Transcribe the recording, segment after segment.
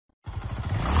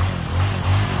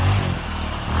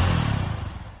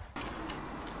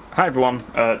Hi everyone,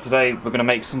 today we're going to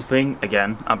make something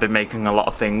again. I've been making a lot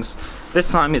of things.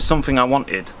 This time it's something I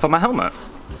wanted for my helmet.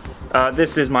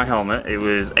 This is my helmet. It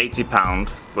was £80, £80,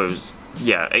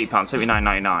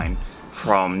 £79.99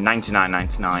 from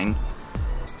 £99.99.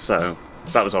 So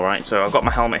that was alright. So I've got my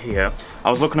helmet here.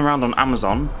 I was looking around on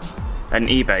Amazon and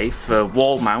eBay for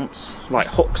wall mounts, like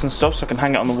hooks and stuff so I can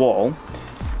hang it on the wall.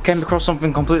 Came across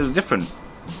something completely different.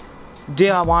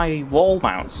 DIY wall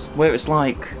mounts, where it's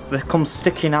like they come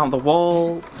sticking out the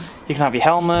wall. You can have your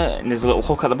helmet and there's a little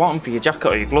hook at the bottom for your jacket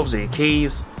or your gloves or your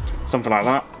keys, something like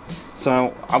that.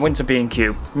 So I went to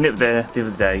B&Q, nipped there the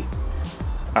other day,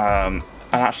 and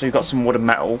actually got some wood and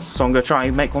metal, so I'm going to try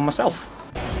and make one myself.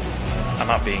 I'm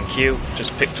at B&Q,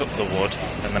 just picked up the wood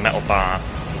and the metal bar.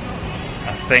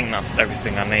 I think that's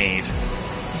everything I need,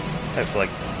 hopefully.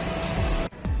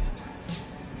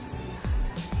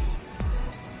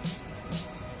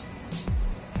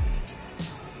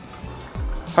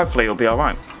 Hopefully it'll be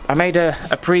alright. I made a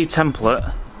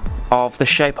pre-template of the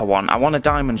shape I want. I want a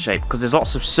diamond shape because there's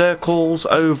lots of circles,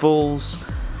 ovals,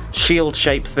 shield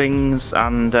shaped things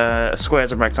and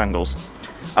squares and rectangles.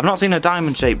 I've not seen a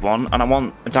diamond shaped one and I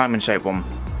want a diamond shaped one.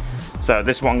 So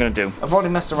this is what I'm going to do. I've already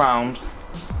messed around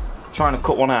trying to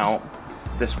cut one out,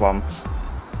 this one.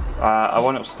 I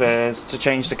went upstairs to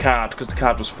change the card because the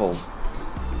card was full.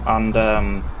 And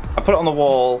I put it on the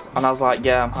wall and I was like,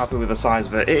 yeah, I'm happy with the size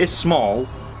of it. It is small,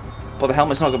 but the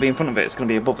helmet's not going to be in front of it, it's going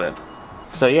to be above it.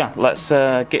 So yeah, let's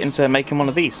get into making one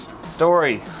of these. Don't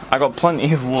worry, I got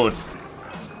plenty of wood.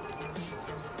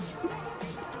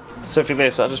 So for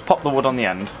this, I just pop the wood on the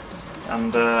end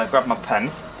and grab my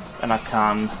pen and I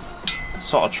can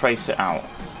sort of trace it out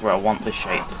where I want the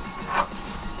shape.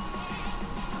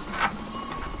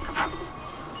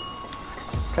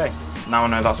 Okay, now I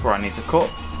know that's where I need to cut.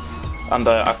 And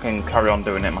I can carry on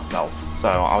doing it myself. So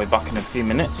I'll be back in a few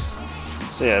minutes.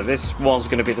 So yeah, this was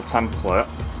going to be the template,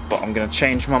 but I'm going to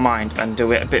change my mind and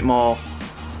do it a bit more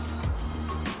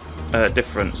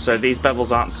different. So these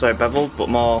bevels aren't so beveled, but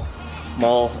more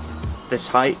this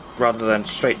height rather than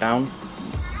straight down.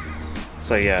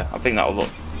 So yeah, I think that'll look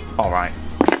alright.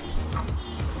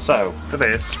 So for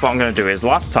this, what I'm going to do is,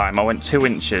 last time I went 2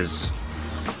 inches.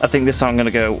 I think this time I'm going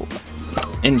to go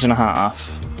 1.5 inches.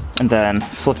 And then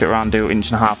flip it around, do 1.5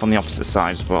 inches on the opposite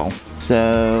side as well.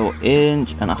 So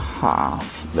 1.5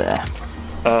 inches there.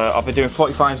 I'll be doing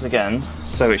 45s again,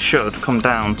 so it should come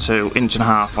down to 1.5 inches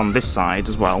on this side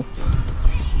as well.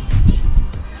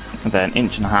 And then 1.5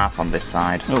 inches on this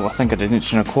side. Oh, I think I did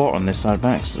 1.25 inches on this side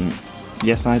by accident.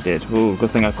 Yes, I did. Oh,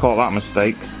 good thing I caught that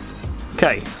mistake.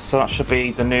 Okay, so that should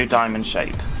be the new diamond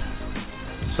shape.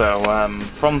 So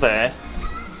from there,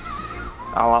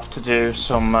 I'll have to do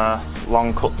some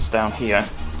long cuts down here.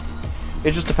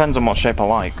 It just depends on what shape I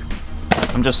like.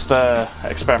 I'm just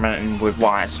experimenting with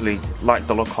what I actually like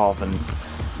the look of and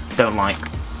don't like.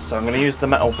 So I'm going to use the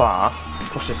metal bar.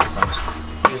 Push this in.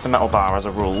 Use the metal bar as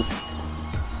a rule,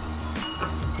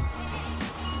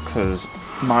 because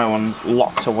my one's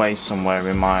locked away somewhere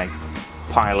in my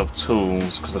pile of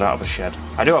tools because I don't have a shed.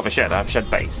 I do have a shed. I have a shed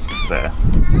base there.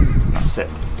 That's it.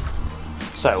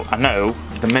 So I know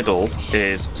the middle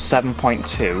is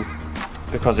 7.2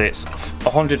 because it's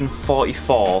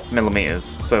 144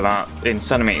 millimeters, so that in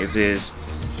centimeters is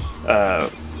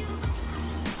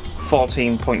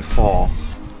 14.4.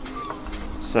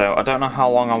 So I don't know how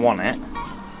long I want it,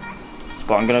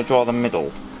 but I'm going to draw the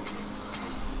middle.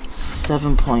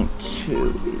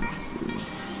 7.2 is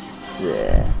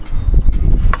there.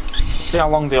 See how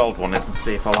long the old one is and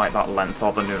see if I like that length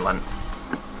or the new length.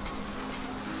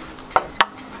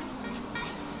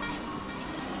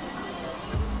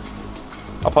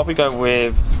 I'll probably go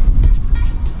with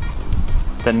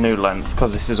the new length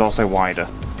because this is also wider.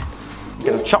 I'm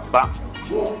going to chop that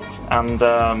and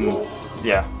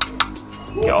yeah,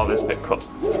 get all this bit cut.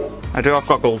 I do have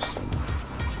goggles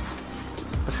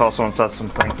before someone says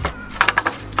something.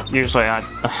 Usually I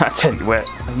tend to wear,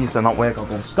 I usually not wear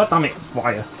goggles. God damn it,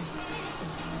 wire.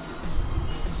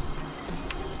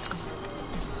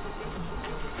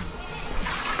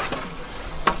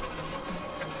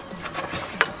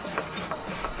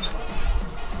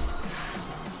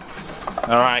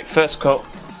 Alright, first cut.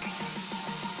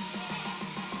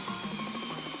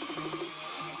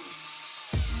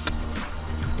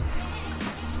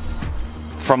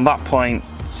 From that point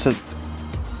to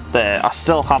there, I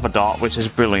still have a dot, which is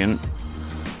brilliant.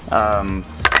 So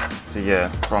yeah,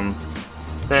 from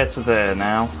there to there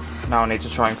now. Now I need to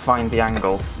try and find the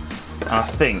angle. And I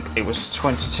think it was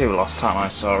 22 last time I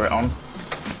saw it on.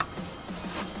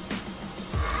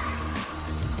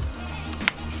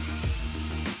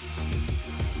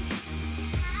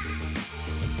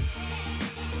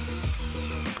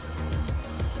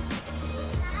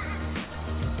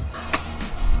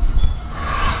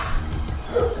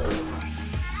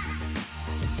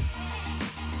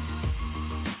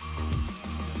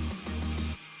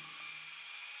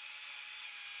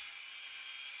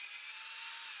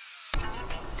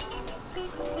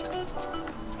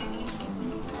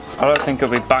 I don't think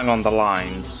it'll be bang on the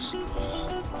lines,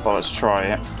 but let's try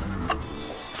it. Do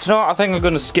you know what? I think I'm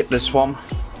going to skip this one.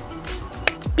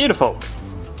 Beautiful.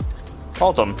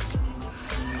 All done.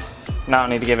 Now I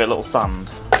need to give it a little sand.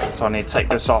 So I need to take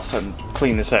this off and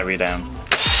clean this area down.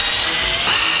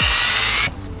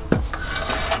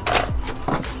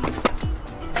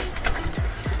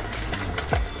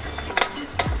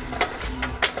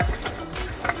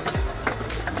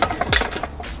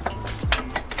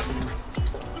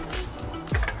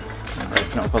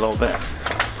 Open it up a little bit.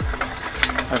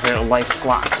 Hopefully it'll lay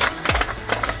flat.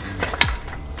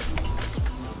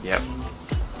 Yep.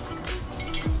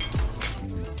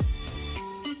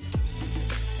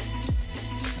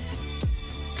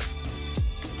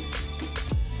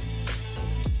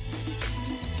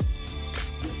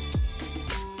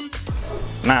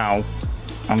 Now,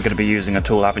 I'm going to be using a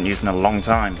tool I haven't used in a long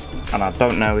time, and I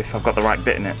don't know if I've got the right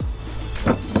bit in it.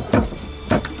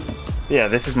 Yeah,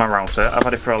 this is my router. I've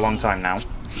had it for a long time now.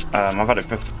 I've had it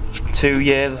for 2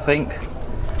 years, I think.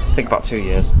 About 2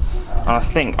 years. And I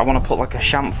think I want to put like a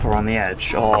chamfer on the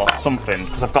edge or something,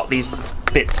 because I've got these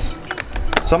bits.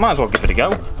 So I might as well give it a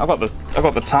go. I've got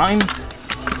the time.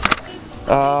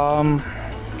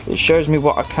 It shows me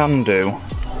what I can do.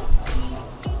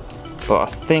 But I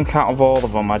think out of all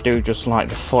of them, I do just like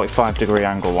the 45-degree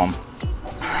angle one.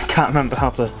 I can't remember how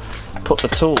to put the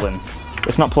tool in.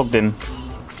 It's not plugged in.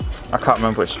 I can't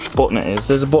remember which button it is.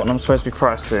 There's a button I'm supposed to be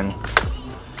pressing,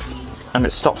 and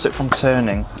it stops it from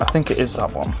turning. I think it is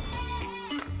that one.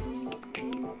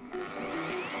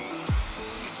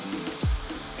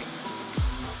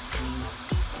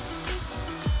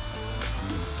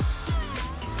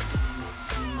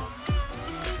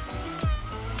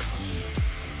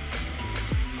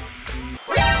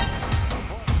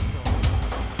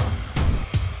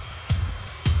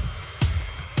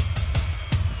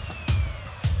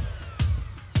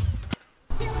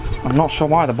 I'm not sure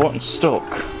why the button's stuck.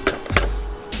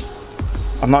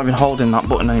 I'm not even holding that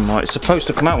button anymore. It's supposed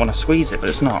to come out when I squeeze it, but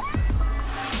it's not.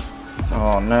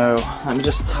 Oh no. Let me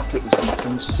just tap it with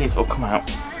something to see if it'll come out.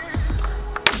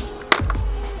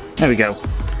 There we go.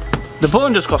 The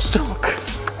button just got stuck.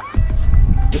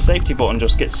 The safety button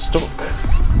just gets stuck.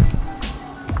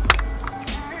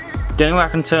 The only way I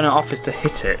can turn it off is to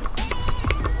hit it.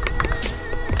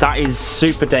 That is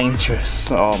super dangerous.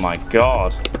 Oh my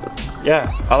god.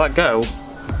 Yeah, I let go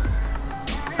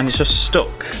and it's just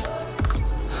stuck.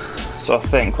 So I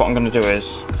think what I'm going to do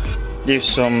is use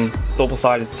some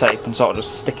double-sided tape and sort of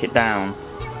just stick it down.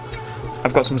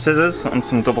 I've got some scissors and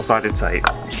some double-sided tape.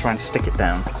 Just try and stick it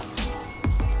down.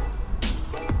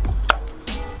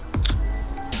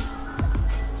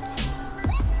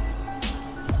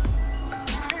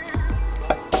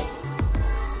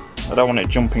 I don't want it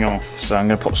jumping off, so I'm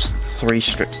going to put 3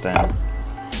 strips down.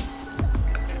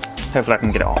 Hopefully I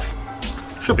can get it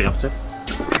off. Should be able to.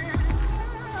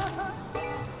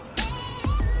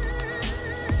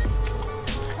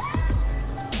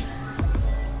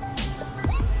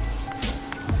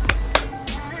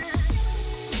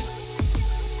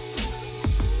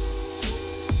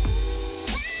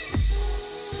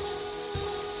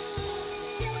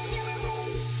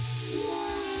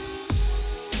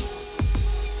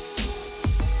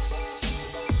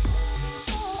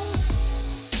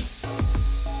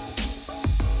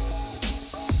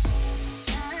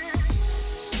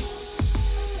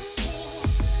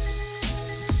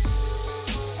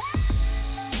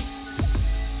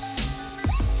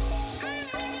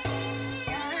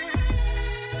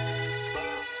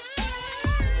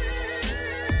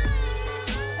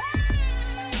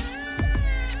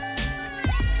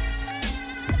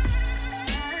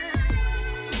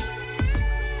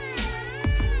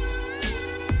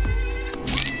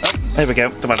 There we go,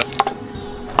 don't matter.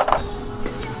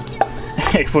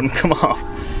 It wouldn't come off.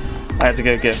 I had to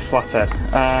go get a flathead.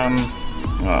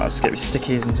 Oh, it's getting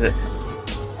sticky, isn't it?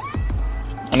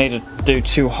 I need to do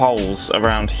 2 holes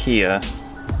around here.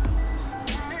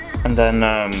 And then,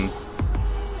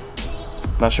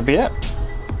 that should be it.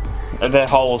 They're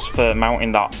holes for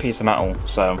mounting that piece of metal,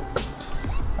 so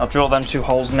I'll drill them 2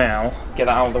 holes now, get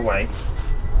that out of the way.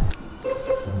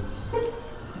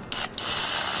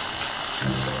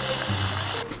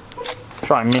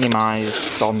 Try and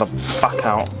minimise on the back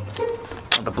out,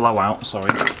 the blowout,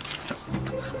 sorry.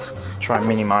 Try and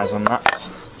minimise on that.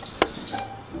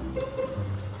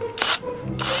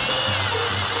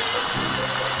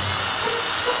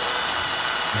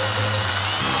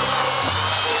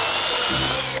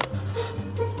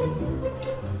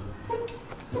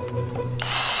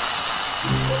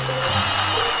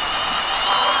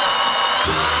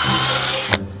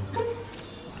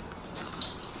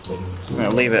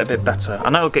 it'll leave it a bit better. I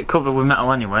know it'll get covered with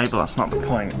metal anyway, but that's not the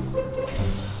point.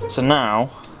 So now,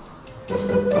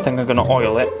 I think I'm going to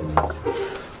oil it.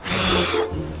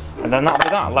 And then that'll be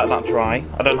that, let that dry.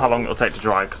 I don't know how long it'll take to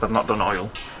dry because I've not done oil.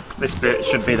 This bit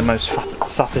should be the most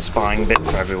satisfying bit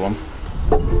for everyone.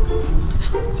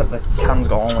 Except the can's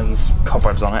got all these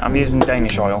cobwebs on it. I'm using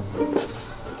Danish oil.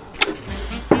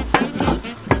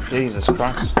 Jesus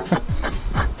Christ. Let's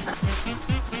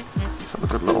have a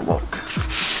good little look.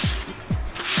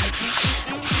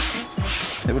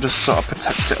 It will just sort of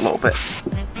protect it a little bit.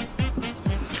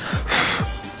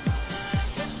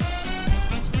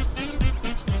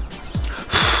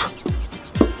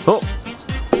 Oh!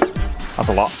 That's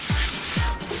a lot.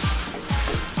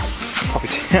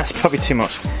 That's probably too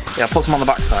much. Yeah, put some on the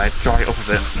backside, dry it up a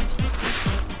bit.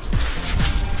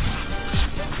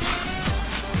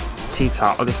 Tea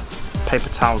towel, oh, this paper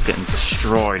towel's getting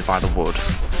destroyed by the wood.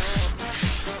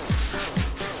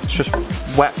 It's just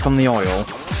wet from the oil.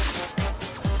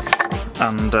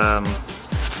 And,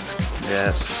 yeah,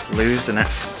 it's just losing it.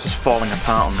 It's just falling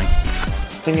apart on me.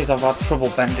 The thing is, I've had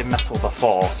trouble bending metal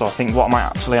before, so I think what I might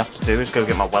actually have to do is go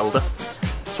get my welder.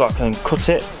 So I can cut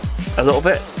it a little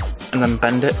bit and then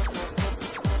bend it.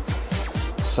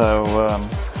 So,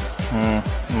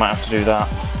 might have to do that.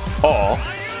 Or,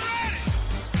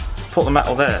 put the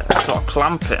metal there, sort of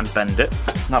clamp it and bend it.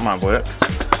 That might work.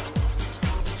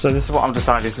 So this is what I've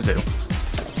decided to do.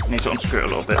 I need to unscrew it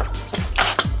a little bit.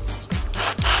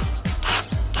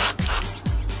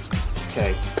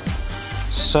 Okay,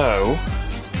 so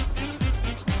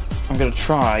I'm going to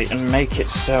try and make it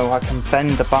so I can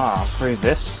bend the bar through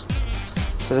this.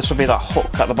 So this will be that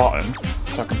hook at the bottom,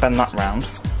 so I can bend that round.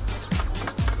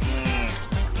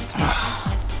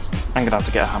 I'm going to have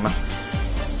to get a hammer.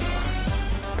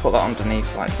 Put that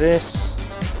underneath like this.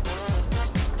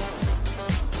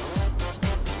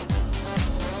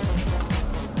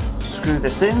 Screw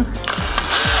this in.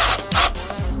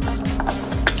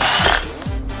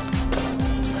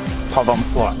 Pop on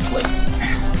flatly.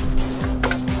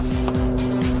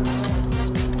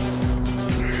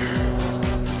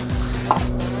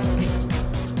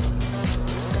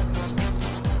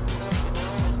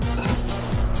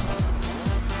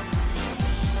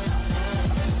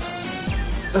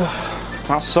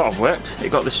 That sort of worked. It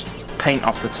got this paint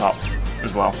off the top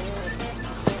as well.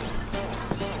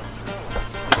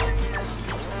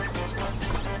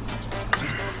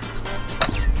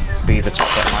 Be the top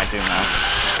that I might do now.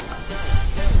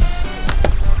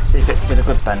 See if it did a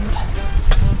good bend.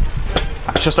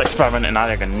 I'm just experimenting. I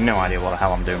have no idea what the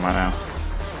hell I'm doing right now.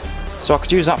 So I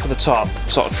could use that for the top,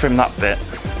 sort of trim that bit.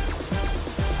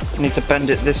 I need to bend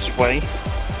it this way.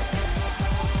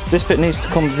 This bit needs to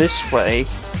come this way.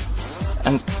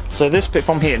 And so this bit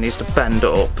from here needs to bend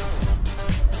up,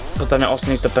 but then it also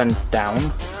needs to bend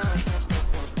down.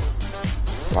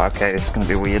 Right, okay, this is going to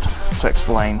be weird to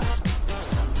explain.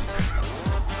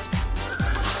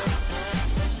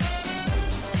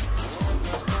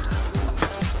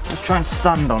 Just try and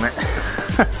stand on it.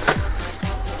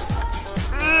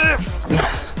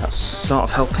 That's sort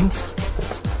of helping.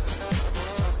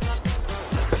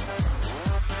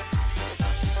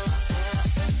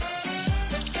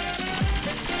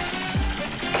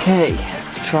 Okay,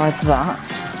 try that.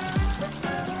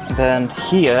 Then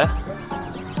here,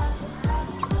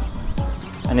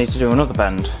 I need to do another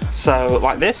bend. So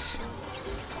like this.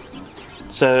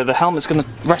 So the helmet's going to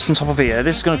rest on top of here.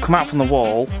 This is going to come out from the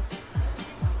wall.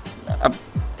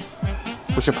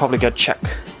 We should probably go check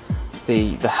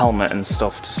the helmet and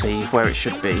stuff to see where it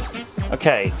should be.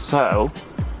 Okay, so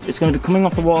it's going to be coming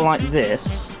off the wall like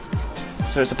this.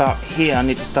 So it's about here. I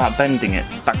need to start bending it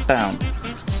back down.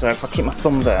 So if I keep my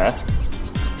thumb there.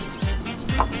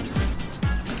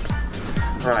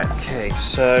 Right, okay,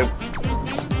 so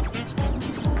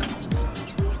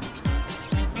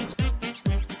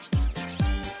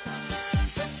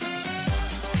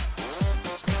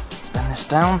bend this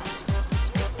down.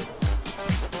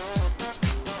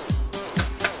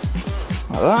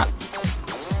 Like that.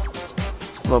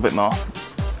 A little bit more.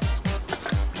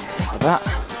 Like that.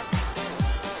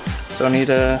 So I need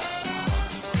to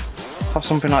have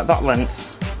something like that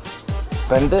length.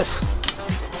 Bend this.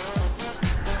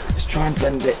 Just try and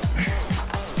bend it.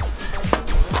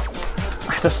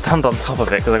 I have to stand on top of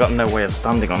it because I got no way of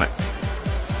standing on it.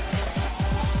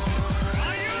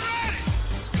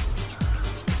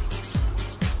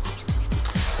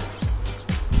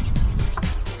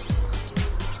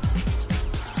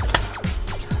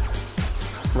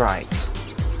 Right.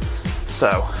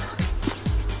 So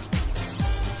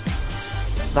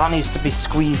that needs to be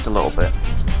squeezed a little bit.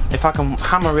 If I can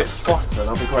hammer it flatter,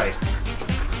 that'll be great.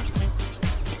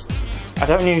 I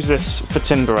don't use this for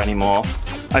timber anymore.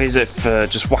 I use it for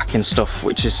just whacking stuff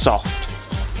which is soft.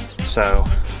 So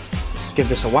let's give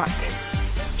this a whack.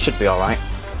 Should be alright.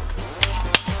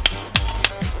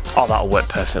 Oh, that'll work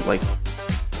perfectly.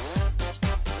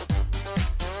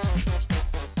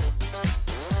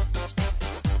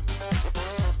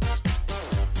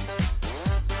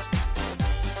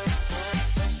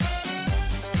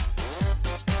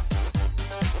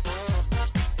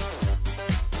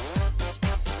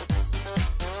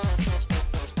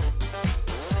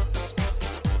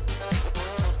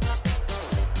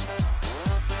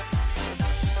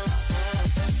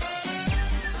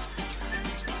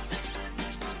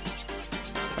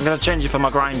 I'm going to change it for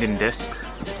my grinding disc.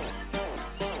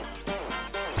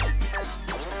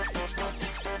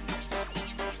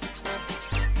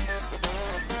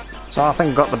 So I think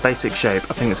I've got the basic shape.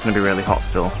 I think it's going to be really hot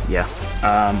still, yeah.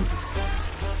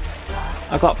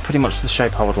 I've got pretty much the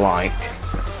shape I would like.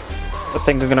 I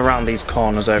think I'm going to round these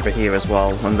corners over here as well,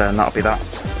 and then that'll be that.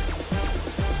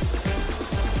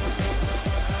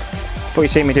 Before you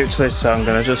see me do it to this, so I'm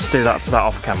going to just do that to that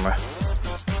off camera.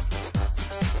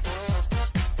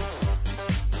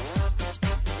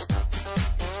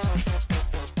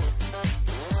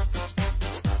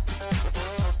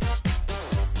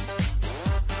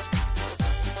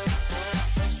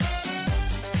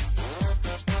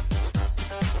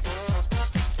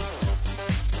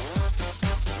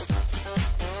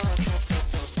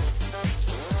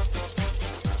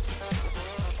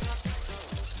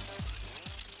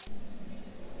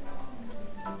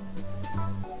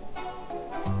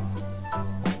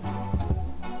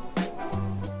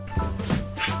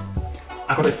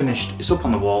 I got it finished, it's up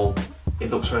on the wall, it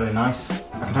looks really nice.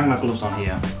 I can hang my gloves on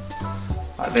here,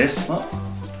 like this, look.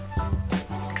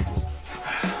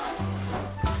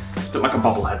 It's a bit like a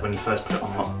bobblehead when you first put it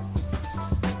on, look.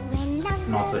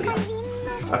 Not that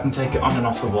I can take it on and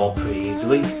off the wall pretty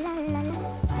easily,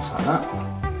 just like that.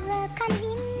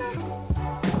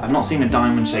 I've not seen a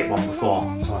diamond shaped one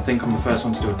before, so I think I'm the first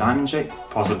one to do a diamond shape,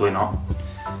 possibly not.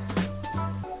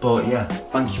 But yeah,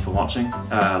 thank you for watching,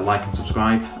 like and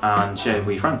subscribe and share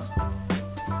with your friends.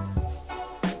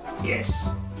 Yes,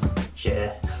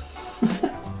 share.